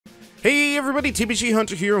Hey everybody,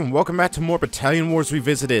 TBGhunter here, and welcome back to more Battalion Wars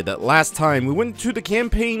Revisited. Last time, we went to the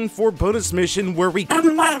campaign for bonus mission where we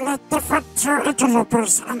annihilate the frontier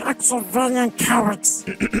interlopers and Xylvaina cowards.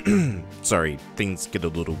 Sorry, things get a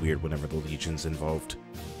little weird whenever the Legion's involved.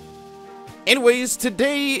 Anyways,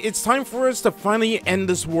 today it's time for us to finally end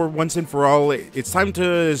this war once and for all. It's time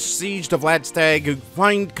to siege the Vladstag,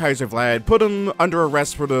 find Kaiser Vlad, put him under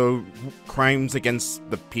arrest for the crimes against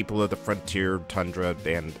the people of the frontier, tundra,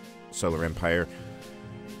 and Solar Empire,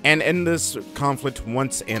 and end this conflict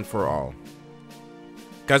once and for all.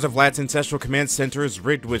 Kaiser Vlad's ancestral command center is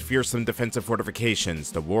rigged with fearsome defensive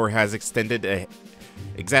fortifications. The war has exacted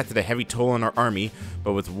a heavy toll on our army,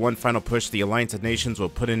 but with one final push, the Alliance of Nations will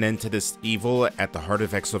put an end to this evil at the heart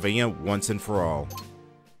of Xylvaina once and for all.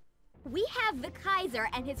 We have the Kaiser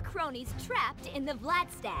and his cronies trapped in the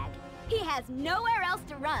Vladstag. He has nowhere else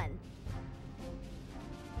to run.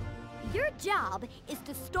 Your job is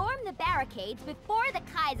to storm the barricades before the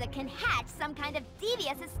Kaiser can hatch some kind of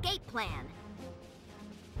devious escape plan.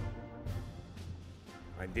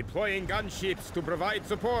 I'm deploying gunships to provide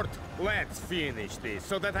support. Let's finish this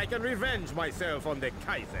so that I can revenge myself on the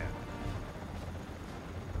Kaiser.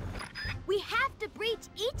 We have to breach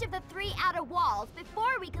each of the 3 outer walls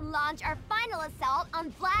before we can launch our final assault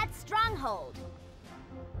on Vlad's stronghold.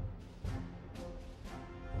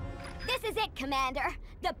 This is it, Commander.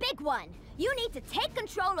 The big one. You need to take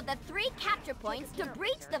control of the 3 capture points to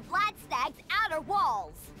breach the Vladstag's outer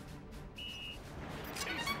walls.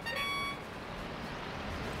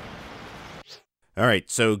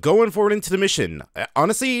 Alright, so going forward into the mission.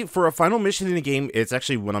 Honestly, for a final mission in the game, it's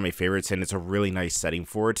actually one of my favorites, and it's a really nice setting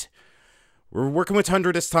for it. We're working with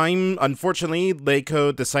Tundra this time. Unfortunately,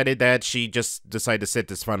 Leiko decided that she just decided to sit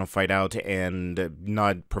this final fight out and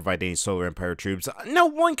not provide any Solar Empire troops. Now,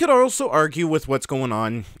 one could also argue with what's going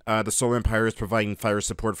on. The Solar Empire is providing fire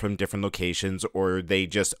support from different locations, or they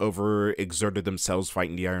just overexerted themselves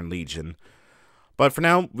fighting the Iron Legion. But for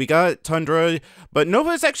now, we got Tundra, but Nova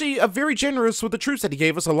is actually very generous with the troops that he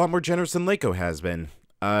gave us, a lot more generous than Leiko has been.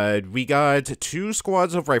 We got 2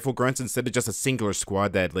 squads of rifle grunts instead of just a singular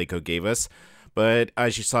squad that Leiko gave us. But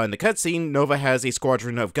as you saw in the cutscene, Nova has a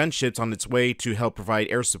squadron of gunships on its way to help provide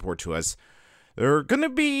air support to us. They're gonna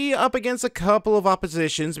be up against a couple of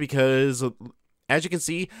oppositions because, as you can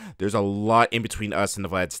see, there's a lot in between us and the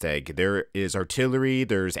Vladstag. There is artillery,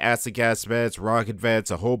 there's acid gas vets, rocket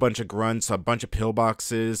vets, a whole bunch of grunts, a bunch of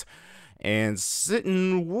pillboxes, and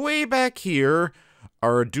sitting way back here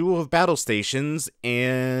are a duel of battle stations,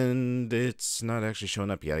 and it's not actually showing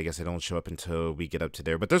up yet. I guess they don't show up until we get up to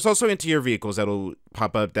there. But there's also interior vehicles that'll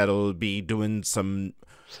pop up that'll be doing some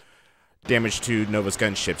damage to Nova's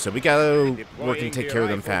gunship, so we gotta work and take care of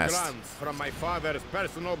them fast. From my father's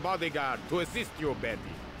personal bodyguard to assist you, Betty.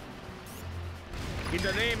 In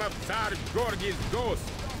the name of Tsar Georgi's ghost,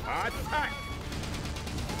 attack!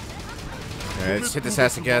 Let's hit this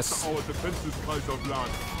acid gas. Our defenses, Kaiser Vlad.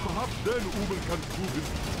 Perhaps then Uber can prove his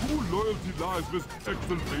true loyalty lies with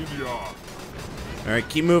Xylvaina. Alright,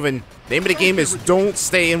 keep moving. The aim of the game is don't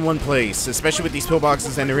stay in one place, especially with these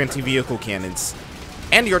pillboxes and their anti-vehicle cannons.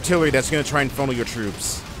 And the artillery that's going to try and funnel your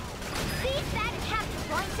troops.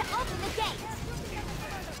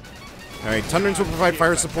 Alright, Tundrans will provide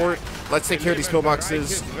fire support. Let's take care of these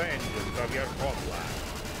pillboxes.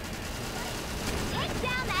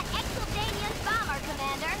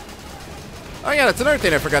 Oh yeah, that's another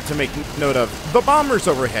thing I forgot to make note of. The bombers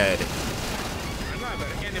overhead. Another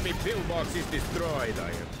enemy pillbox is destroyed. I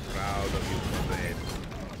am proud of you, Vlad.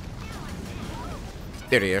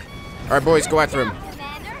 There they are. Alright boys, go after him.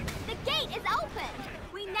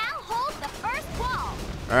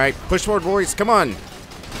 Alright, push forward, boys. Come on.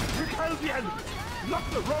 Repel the enemy. Lock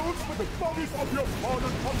the roads with the bodies of your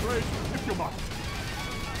fallen comrades if you must.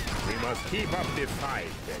 We must keep up this fight,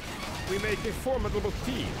 Betty. We make a formidable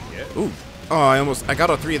team, yeah? Ooh. Oh, I got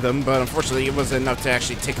all 3 of them, but unfortunately it wasn't enough to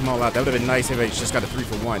actually take them all out. That would have been nice if I just got a 3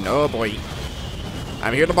 for 1. Oh boy.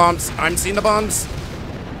 I'm hearing the bombs. I'm seeing the bombs.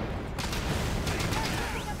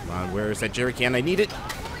 Come on, where is that jerry can? I need it.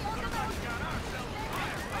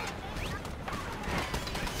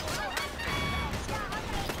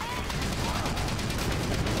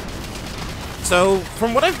 So,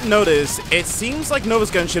 from what I've noticed, it seems like Nova's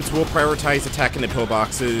gunships will prioritize attacking the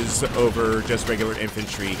pillboxes over just regular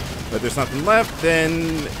infantry. But if there's nothing left,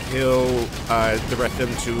 then he'll direct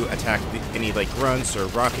them to attack any like grunts or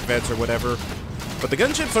rocket vets or whatever. But the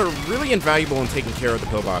gunships are really invaluable in taking care of the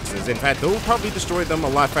pillboxes. In fact, they'll probably destroy them a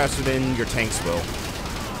lot faster than your tanks will.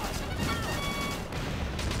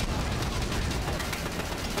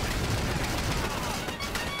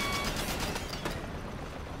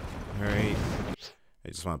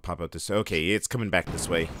 just want to pop out this. Okay, it's coming back this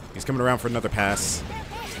way. He's coming around for another pass.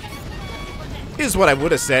 Is what I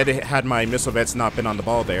would have said had my missile vets not been on the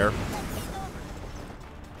ball there.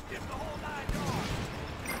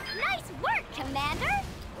 Nice work, Commander!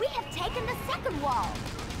 We have taken the second wall.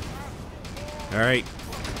 Alright.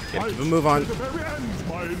 Gotta keep a move on. To the very end,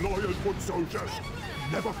 my loyal foot soldiers.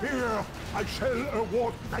 Never fear, I shall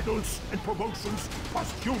award medals and promotions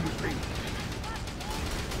posthumously.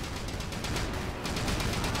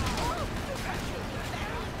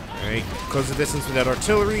 Alright, close the distance with that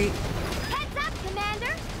artillery. Heads up,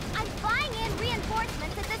 Commander! I'm flying in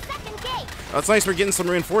reinforcements at the second gate. Oh, it's nice we're getting some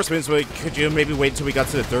reinforcements, but could you maybe wait until we got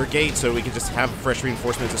to the third gate so we could just have fresh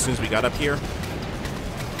reinforcements as soon as we got up here?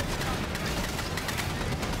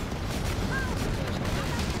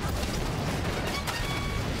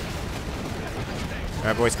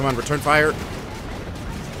 Alright, boys, come on, return fire.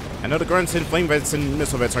 I know the grunts and flame vets and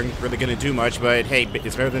missile vets aren't really going to do much, but hey,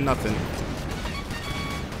 it's better than nothing.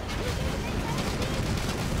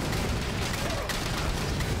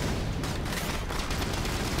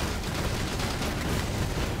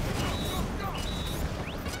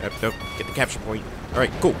 Nope, get the capture point.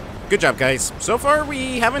 Alright, cool. Good job, guys. So far,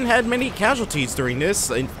 we haven't had many casualties during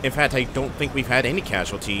this. In fact, I don't think we've had any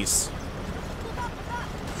casualties.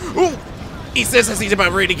 Ooh! He says as he's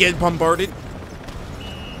about ready to get bombarded. The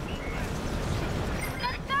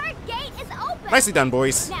third gate is open. Nicely done,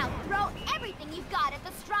 boys. Now throw everything you've got at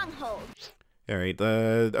the stronghold. Alright,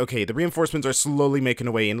 okay, the reinforcements are slowly making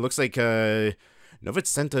their way, and it looks like, Nova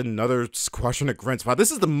sent another squadron of grunts. Wow,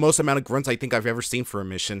 this is the most amount of grunts I think I've ever seen for a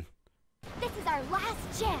mission. This is our last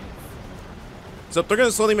chance. So they're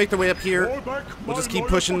gonna slowly make their way up here. We'll just keep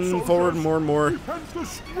pushing forward more and more.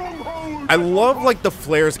 I love like the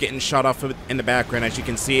flares getting shot off in the background, as you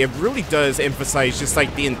can see. It really does emphasize just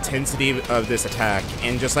like the intensity of this attack,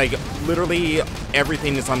 and just like literally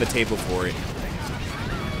everything is on the table for it.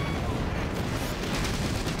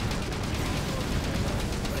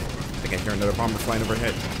 I think I hear another bomber flying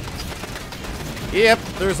overhead. Yep,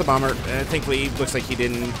 there's a bomber. Thankfully, looks like he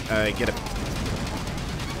didn't get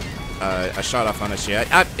a shot off on us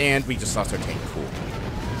yet. And we just lost our tank. Cool.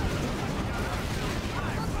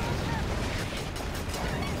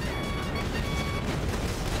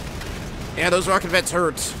 Yeah, those rocket vets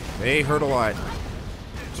hurt. They hurt a lot.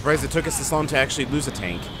 Surprised it took us this long to actually lose a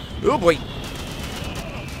tank. Oh boy.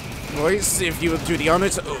 Boys, if you would do the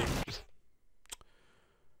honors. Oh.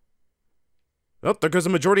 Oh, there goes a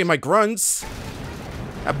majority of my grunts.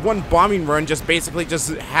 At one bombing run, just basically just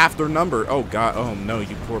half their number. Oh god, oh no,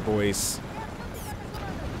 you poor boys.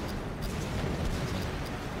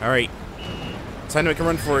 Alright. Time to make a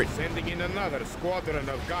run for it. Sending in another squadron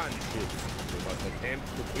of gunships. We must attempt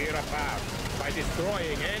to clear a path by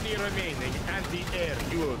destroying any remaining anti-air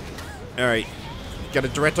units. Alright. Gotta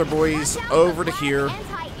direct our boys over to here.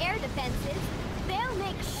 Anti-air defenses. They'll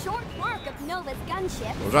make short work of Nova's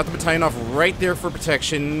gunship. We'll drop the battalion off right there for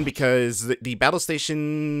protection because the battle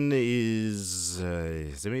station is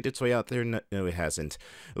it made its way out there? No, it hasn't.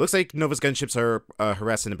 It looks like Nova's gunships are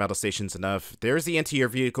harassing the battle stations enough. There's the anti-air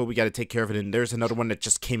vehicle. We got to take care of it, and there's another one that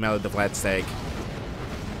just came out of the Vladstag.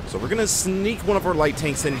 So we're gonna sneak one of our light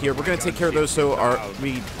tanks in here. We're gonna take care of those so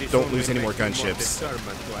we don't lose any more gunships.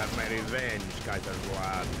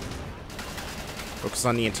 Focus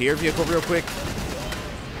on the anti-air vehicle real quick.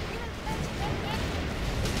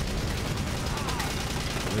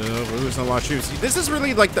 We're losing a lot of troops. This is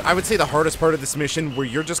really like I would say the hardest part of this mission, where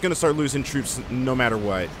you're just gonna start losing troops no matter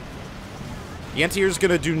what. The anti-air is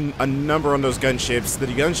going to do a number on those gunships. The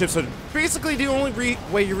gunships are basically the only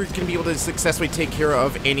way you're going to be able to successfully take care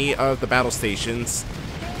of any of the battle stations.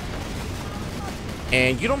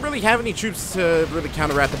 And you don't really have any troops to really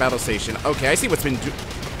counteract the battle station. Okay, I see what's been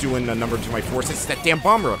doing a number to my forces. It's that damn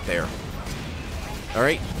bomber up there.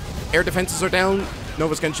 Alright, air defenses are down.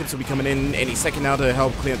 Nova's gunships will be coming in any second now to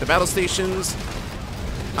help clean up the battle stations.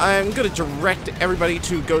 I'm going to direct everybody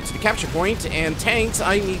to go to the capture point, and tanks,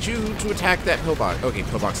 I need you to attack that pillbox. Okay,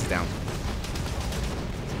 pillbox is down.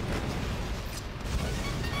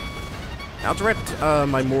 I'll direct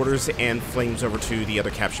my mortars and flames over to the other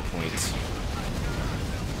capture point.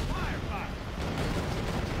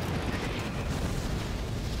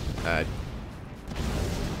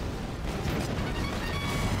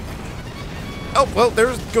 Oh, well,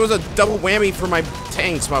 there goes a double whammy for my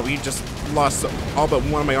tanks. Wow, we just lost all but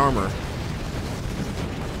one of my armor.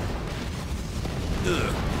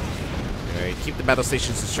 Ugh. Alright, keep the battle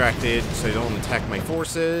stations distracted so they don't attack my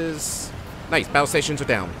forces. Nice, battle stations are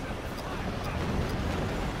down.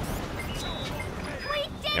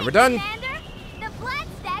 And we're done. Commander, the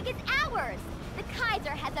Vladstag is ours. The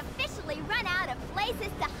Kaiser has officially run out of places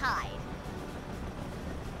places to hide.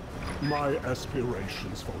 My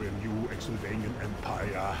aspirations for a new Xylvainian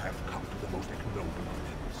empire have come to the most ignoble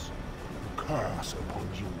ends. Curse upon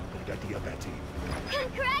you, Brigadier Betty.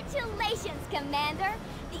 Congratulations, Commander!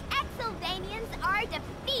 The Xylvainians are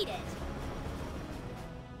defeated!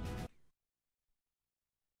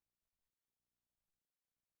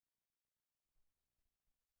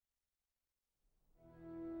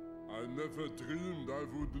 I never dreamed I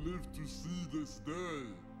would live to see this day.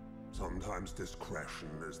 Sometimes discretion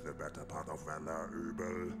is the better part of valor,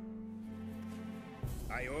 Übel.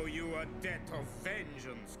 I owe you a debt of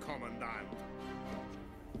vengeance, Commandant.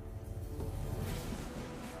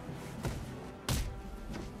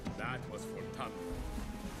 That was for Thunder.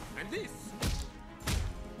 And this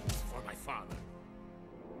is for my father.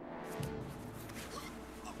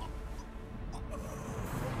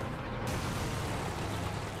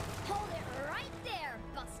 Hold it right there,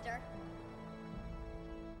 Buster!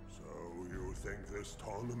 So you think this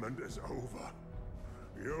tournament is over?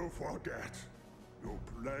 You forget. You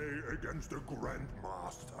play against the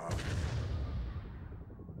Grandmaster.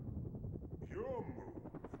 Your move,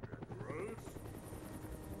 Generals.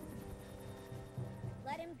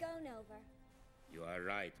 Let him go, Nova. You are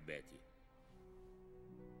right, Betty.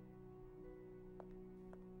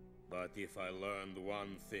 But if I learned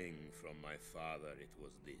one thing from my father, it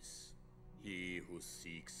was this. He who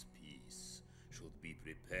seeks peace should be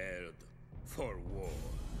prepared for war.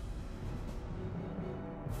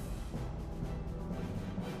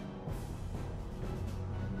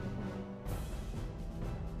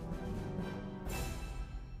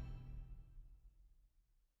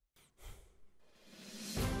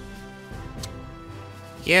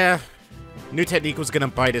 Yeah, new technique was gonna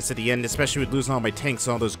bite us at the end, especially with losing all my tanks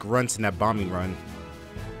and all those grunts in that bombing run.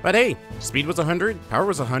 But hey, speed was 100, power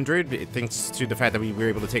was 100, thanks to the fact that we were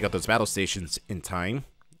able to take out those battle stations in time.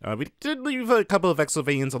 We did leave a couple of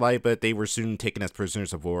Xylvainians alive, but they were soon taken as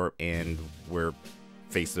prisoners of war and were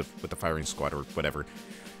faced with the firing squad or whatever.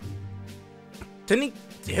 Technique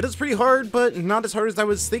hit us pretty hard, but not as hard as I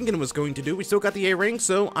was thinking it was going to do. We still got the A rank,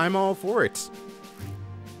 so I'm all for it.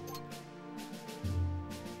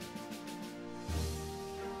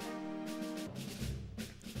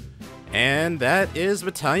 And that is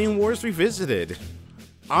Battalion Wars Revisited.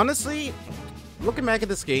 Honestly, looking back at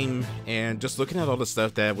this game and just looking at all the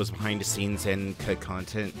stuff that was behind the scenes and cut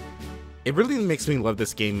content, it really makes me love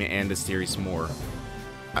this game and the series more.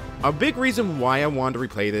 A big reason why I wanted to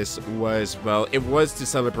replay this was, well, it was to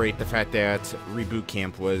celebrate the fact that Reboot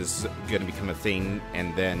Camp was going to become a thing,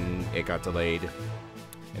 and then it got delayed,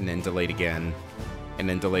 and then delayed again, and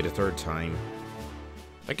then delayed a third time.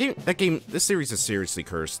 This series is seriously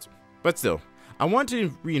cursed. But still, I want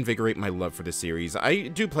to reinvigorate my love for this series. I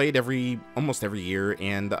do play it almost every year,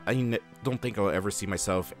 and I don't think I'll ever see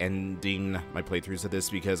myself ending my playthroughs of this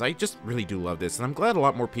because I just really do love this, and I'm glad a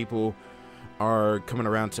lot more people are coming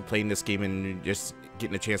around to playing this game and just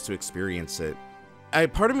getting a chance to experience it.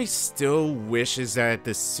 Part of me still wishes that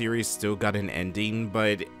this series still got an ending,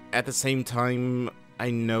 but at the same time, I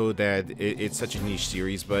know that it's such a niche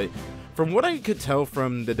series, but from what I could tell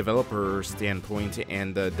from the developer standpoint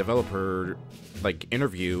and the developer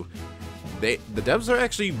interview, the devs are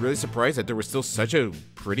actually really surprised that there was still such a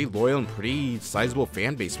pretty loyal and pretty sizable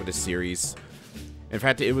fan base for this series. In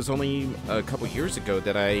fact, it was only a couple years ago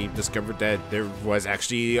that I discovered that there was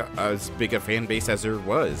actually as big a fan base as there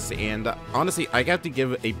was, and honestly, I got to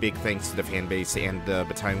give a big thanks to the fan base and the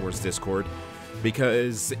Battalion Wars Discord,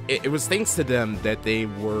 because it was thanks to them that they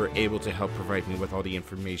were able to help provide me with all the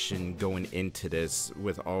information going into this,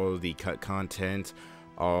 with all the cut content,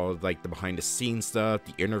 all the behind the scenes stuff,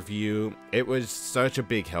 the interview. It was such a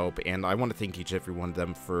big help, and I want to thank each and every one of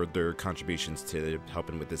them for their contributions to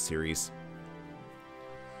helping with this series.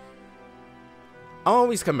 I'll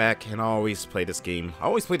always come back and I'll always play this game. I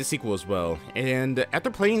always play the sequel as well, and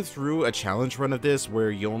after playing through a challenge run of this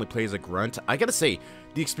where you only play as a grunt, I gotta say,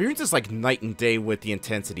 the experience is like night and day with the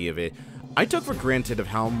intensity of it. I took for granted of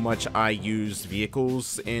how much I used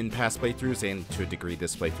vehicles in past playthroughs, and to a degree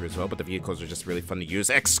this playthrough as well, but the vehicles are just really fun to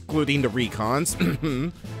use, excluding the recons.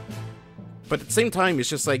 But at the same time, it's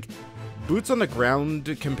just like, boots on the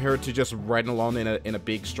ground compared to just riding along in a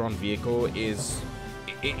big, strong vehicle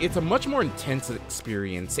it's a much more intense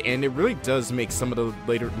experience, and it really does make some of the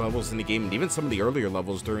later levels in the game, and even some of the earlier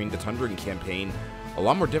levels during the Tundering campaign, a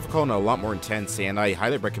lot more difficult and a lot more intense, and I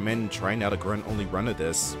highly recommend trying out a grunt-only run of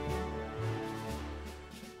this.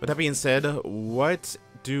 With that being said, what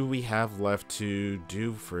do we have left to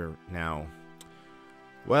do for now?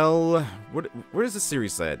 Well, where is the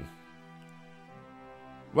series led?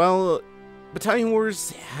 Well, Battalion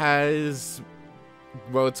Wars has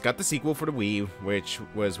well, it's got the sequel for the Wii, which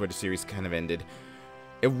was where the series kind of ended.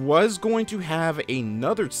 It was going to have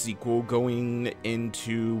another sequel going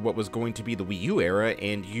into what was going to be the Wii U era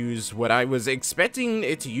and use what I was expecting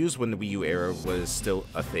it to use when the Wii U era was still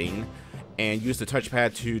a thing, and use the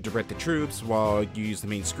touchpad to direct the troops while you use the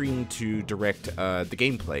main screen to direct the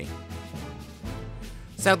gameplay.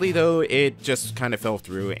 Sadly, though, it just kind of fell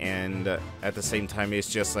through, and at the same time, it's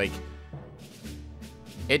just like,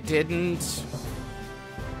 it didn't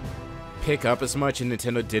pick up as much, and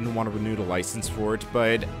Nintendo didn't want to renew the license for it,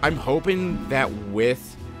 but I'm hoping that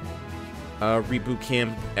with Reboot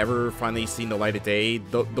Camp ever finally seeing the light of day,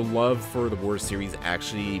 the love for the Wars series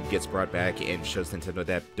actually gets brought back and shows Nintendo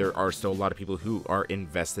that there are still a lot of people who are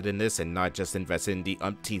invested in this and not just invested in the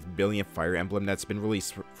umpteenth billionth Fire Emblem that's been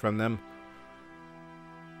released from them.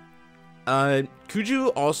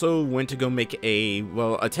 Kuju also went to go make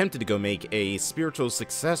attempted to go make a spiritual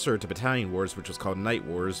successor to Battalion Wars, which was called Night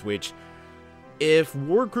Wars, which, if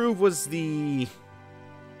Wargroove was it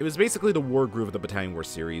was basically the Wargroove of the Battalion Wars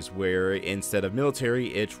series, where instead of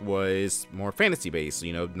military, it was more fantasy-based,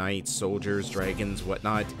 you know, knights, soldiers, dragons,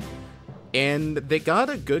 whatnot. And they got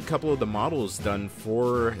a good couple of the models done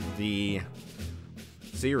for the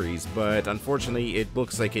series, but unfortunately it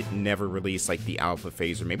looks like it never released like the alpha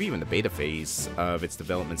phase or maybe even the beta phase of its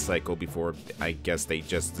development cycle before I guess they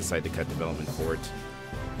just decided to cut development for it.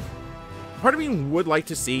 Part of me would like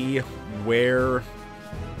to see where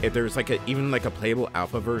if there's like even like a playable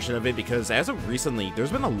alpha version of it, because as of recently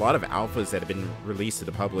there's been a lot of alphas that have been released to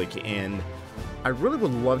the public, and I really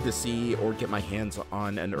would love to see or get my hands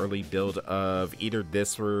on an early build of either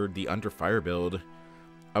this or the Under Fire build.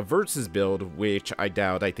 A Versus build, which I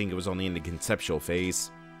doubt, I think it was only in the conceptual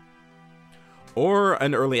phase. Or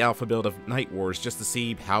an early alpha build of Night Wars, just to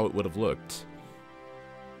see how it would have looked.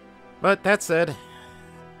 But that said,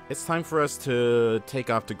 it's time for us to take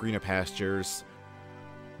off to greener pastures.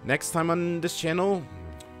 Next time on this channel,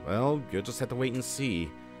 well, you'll just have to wait and see.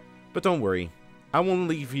 But don't worry, I won't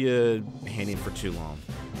leave you hanging for too long.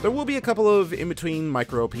 There will be a couple of in-between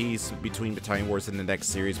micro-OPs between Battalion Wars and the next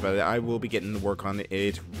series, but I will be getting to work on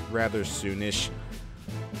it rather soonish.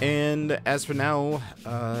 And as for now,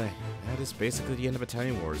 that is basically the end of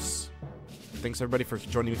Battalion Wars. Thanks everybody for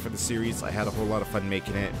joining me for the series. I had a whole lot of fun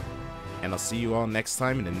making it, and I'll see you all next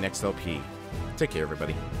time in the next LP. Take care,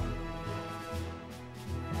 everybody.